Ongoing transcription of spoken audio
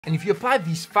And if you apply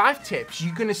these 5 tips,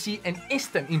 you're gonna see an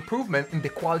instant improvement in the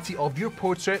quality of your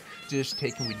portrait just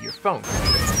taken with your phone.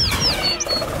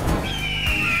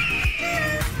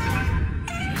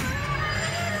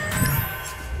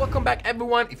 Welcome back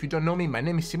everyone. If you don't know me, my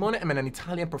name is Simone. I'm an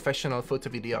Italian professional photo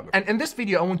videographer. And in this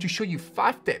video, I want to show you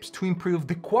 5 tips to improve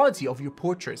the quality of your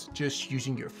portraits just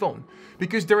using your phone.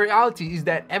 Because the reality is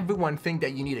that everyone thinks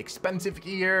that you need expensive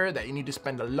gear, that you need to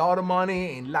spend a lot of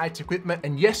money in light equipment.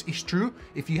 And yes, it's true.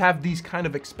 If you have these kind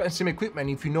of expensive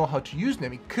equipment, if you know how to use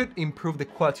them, it could improve the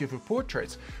quality of your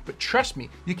portraits. But trust me,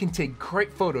 you can take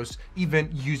great photos even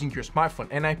using your smartphone.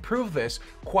 And I prove this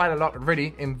quite a lot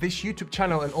already in this YouTube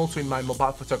channel and also in my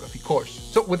mobile photography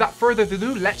course. So without further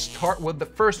ado, let's start with the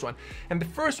first one. And the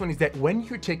first one is that when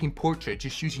you're taking portraits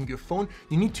just using your phone,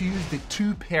 you need to use the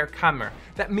 2-pair camera.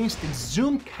 That means the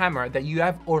zoom camera that you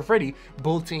have already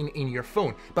built in your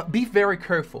phone. But be very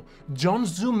careful. Don't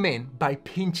zoom in by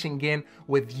pinching in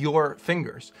with your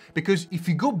fingers, because if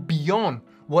you go beyond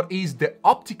what is the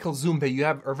optical zoom that you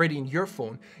have already in your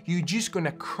phone, you're just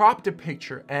gonna crop the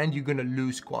picture and you're gonna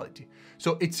lose quality.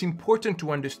 So it's important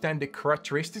to understand the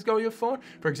characteristics of your phone.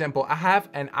 For example, I have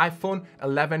an iPhone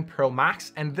 11 Pro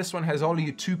Max and this one has only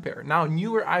a 2-pair. Now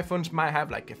newer iPhones might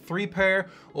have like a 3-pair,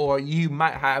 or you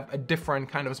might have a different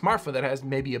kind of smartphone that has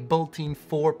maybe a built-in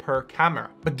 4-pair camera.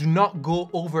 But do not go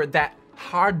over that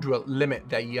hard drill limit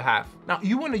that you have. Now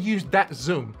you wanna use that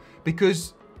zoom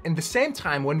because in the same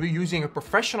time, when we're using a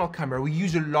professional camera, we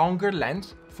use a longer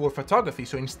lens for photography.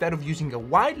 So instead of using a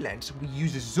wide lens, we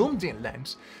use a zoomed in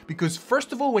lens. Because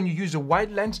first of all, when you use a wide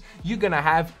lens, you're gonna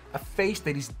have a face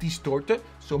that is distorted,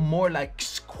 so more like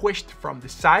squished from the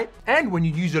side. And when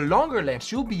you use a longer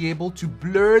lens, you'll be able to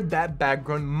blur that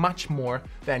background much more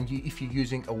than if you're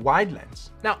using a wide lens.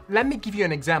 Now, let me give you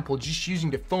an example, just using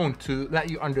the phone to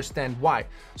let you understand why.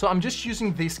 So I'm just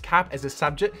using this cap as a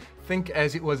subject. Think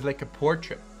as it was like a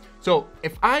portrait. So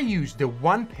if I use the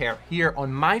 1-pair here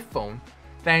on my phone,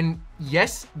 then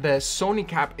yes, the Sony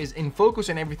cap is in focus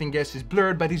and everything else is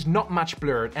blurred, but it's not much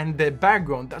blurred and the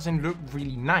background doesn't look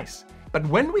really nice. But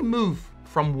when we move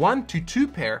from 1 to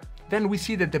 2-pair, then we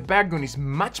see that the background is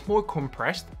much more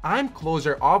compressed. I'm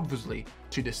closer, obviously,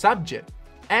 to the subject,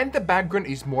 and the background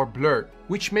is more blurred,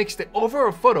 which makes the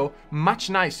overall photo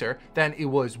much nicer than it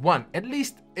was one. At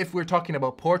least if we're talking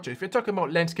about portrait. If you're talking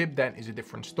about landscape, then it's a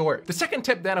different story. The second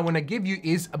tip that I want to give you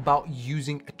is about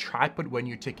using a tripod when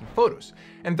you're taking photos.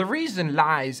 And the reason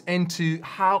lies into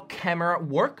how camera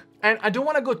work. And I don't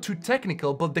want to go too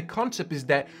technical, but the concept is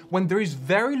that when there is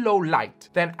very low light,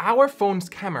 then our phone's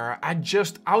camera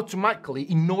adjusts automatically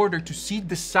in order to see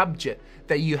the subject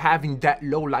that you have in that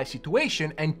low light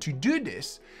situation. And to do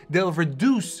this, they'll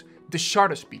reduce the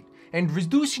shutter speed. And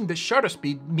reducing the shutter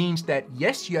speed means that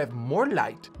yes, you have more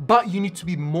light, but you need to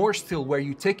be more still where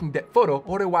you're taking that photo,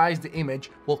 otherwise the image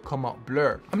will come out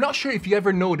blurred. I'm not sure if you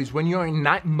ever noticed when you're in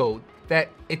night mode that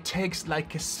it takes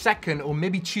like a second or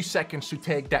maybe 2 seconds to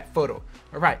take that photo.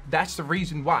 All right, that's the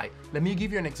reason why. Let me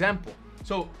give you an example.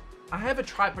 So I have a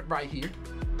tripod right here.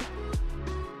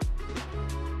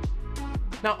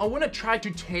 Now I want to try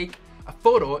to take a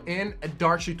photo in a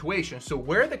dark situation. So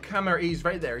where the camera is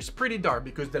right there is pretty dark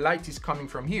because the light is coming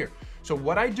from here. So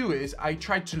what I do is I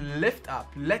try to lift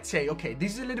up. Let's say, okay,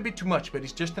 this is a little bit too much, but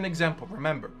it's just an example,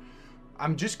 remember.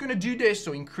 I'm just gonna do this,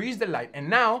 so increase the light. And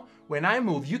now, when I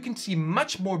move, you can see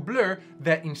much more blur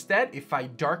that instead, if I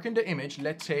darken the image,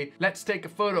 let's say, let's take a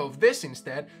photo of this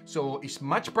instead, so it's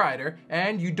much brighter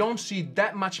and you don't see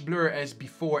that much blur as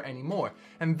before anymore.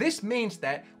 And this means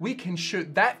that we can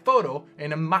shoot that photo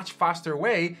in a much faster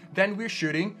way than we're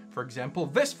shooting, for example,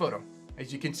 this photo.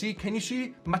 As you can see, can you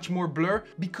see much more blur?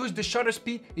 Because the shutter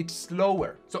speed, it's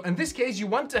slower. So in this case, you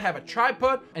want to have a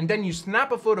tripod and then you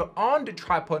snap a photo on the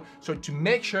tripod so to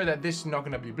make sure that this is not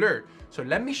gonna be blurred. So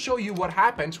let me show you what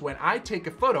happens when I take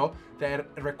a photo that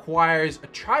requires a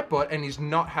tripod and is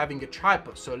not having a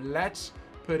tripod. So let's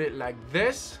put it like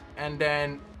this, and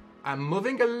then I'm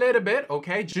moving a little bit,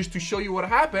 okay, just to show you what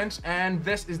happens, and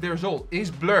this is the result,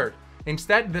 it's blurred.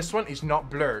 Instead, this one is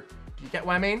not blurred. You get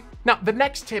what I mean? Now, the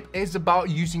next tip is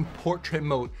about using portrait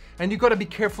mode. And you gotta be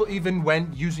careful even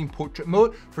when using portrait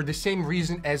mode for the same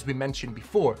reason as we mentioned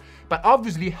before. But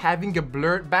obviously having a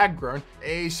blurred background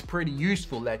is pretty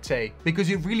useful, let's say, because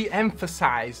it really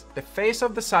emphasizes the face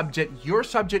of the subject, your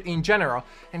subject in general,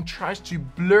 and tries to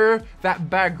blur that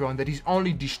background that is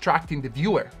only distracting the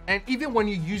viewer. And even when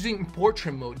you're using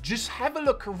portrait mode, just have a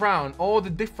look around all the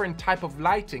different type of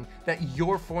lighting that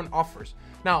your phone offers.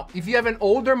 Now, if you have an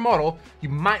older model, example, you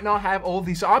might not have all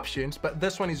these options, but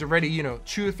this one is already,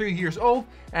 2 or 3 years old,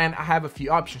 and I have a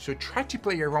few options. So try to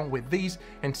play around with these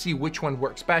and see which one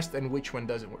works best and which one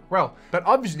doesn't work well. But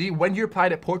obviously, when you apply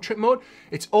the portrait mode,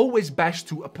 it's always best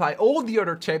to apply all the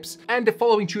other tips and the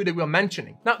following two that we're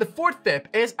mentioning. Now, the fourth tip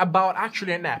is about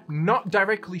actually an app, not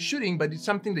directly shooting, but it's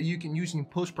something that you can use in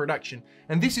post-production.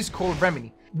 And this is called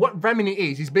Remini. What Remini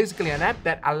is basically an app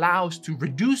that allows to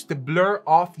reduce the blur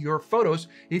of your photos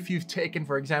if you've taken,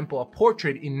 for example, a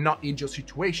portrait in not ideal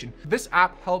situation. This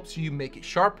app helps you make it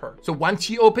sharper. So once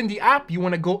you open the app, you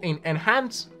want to go in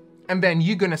Enhance, and then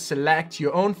you're going to select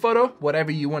your own photo,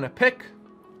 whatever you want to pick.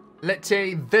 Let's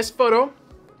say this photo,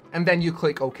 and then you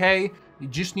click OK. You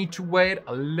just need to wait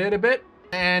a little bit.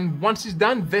 And once it's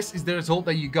done, this is the result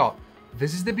that you got.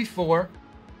 This is the before,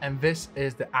 and this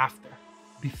is the after.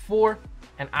 Before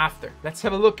and after. Let's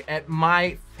have a look at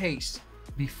my face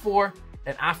before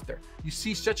and after. You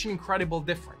see such an incredible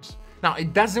difference. Now,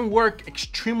 it doesn't work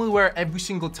extremely well every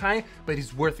single time, but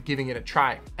it's worth giving it a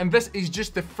try. And this is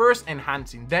just the first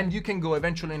enhancing. Then you can go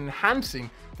eventually enhancing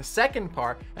the second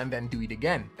part and then do it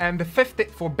again. And the fifth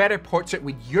tip for better portrait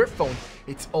with your phone,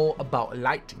 it's all about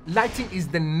lighting. Lighting is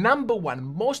the #1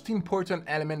 most important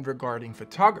element regarding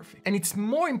photography. And it's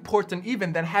more important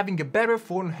even than having a better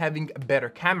phone, having a better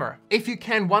camera. If you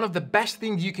can, one of the best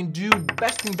things you can do, the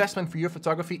best investment for your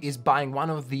photography is buying one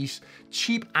of these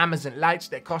cheap Amazon lights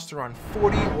that cost around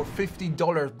 $40 or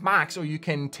 $50 max, or you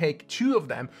can take 2 of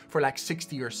them for like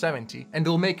 60 or 70, and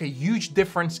they'll make a huge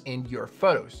difference in your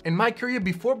photos. In my career,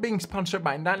 before being sponsored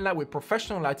by Nightlight with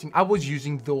professional lighting, I was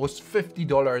using those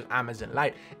 $50 Amazon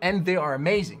light, and they are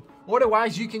amazing.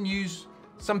 Otherwise, you can use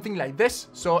something like this,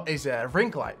 so it's a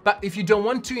ring light. But if you don't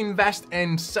want to invest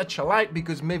in such a light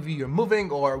because maybe you're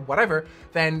moving or whatever,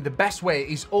 then the best way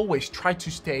is always try to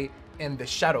stay in the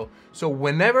shadow. So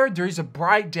whenever there is a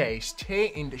bright day, stay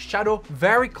in the shadow,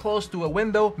 very close to a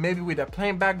window, maybe with a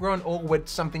plain background or with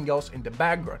something else in the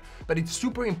background. But it's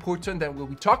super important that when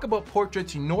we talk about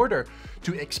portraits, in order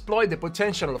to exploit the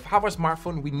potential of our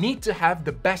smartphone, we need to have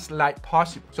the best light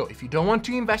possible. So if you don't want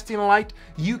to invest in light,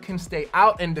 you can stay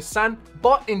out in the sun,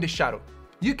 but in the shadow.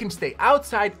 You can stay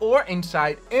outside or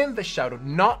inside in the shadow,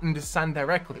 not in the sun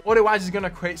directly. Otherwise, it's gonna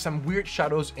create some weird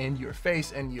shadows in your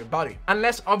face and your body.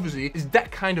 Unless, obviously, it's that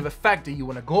kind of effect that you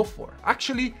wanna go for.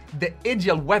 Actually, the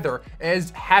ideal weather is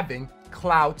having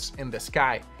clouds in the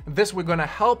sky. This will gonna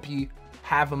help you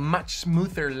have a much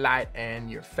smoother light in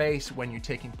your face when you're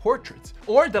taking portraits.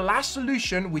 Or the last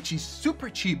solution, which is super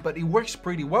cheap, but it works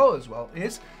pretty well as well,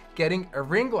 is getting a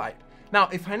ring light. Now,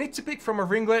 if I need to pick from a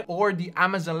ring light or the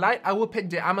Amazon light, I will pick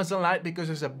the Amazon light because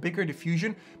there's a bigger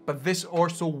diffusion, but this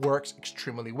also works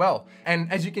extremely well. And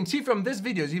as you can see from these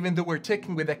videos, even though we're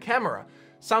taking with a camera,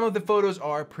 some of the photos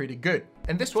are pretty good.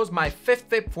 And this was my 5th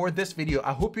tip for this video.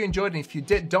 I hope you enjoyed, and if you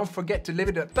did, don't forget to leave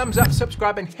it a thumbs up,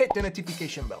 subscribe, and hit the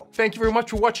notification bell. Thank you very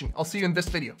much for watching. I'll see you in this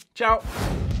video. Ciao.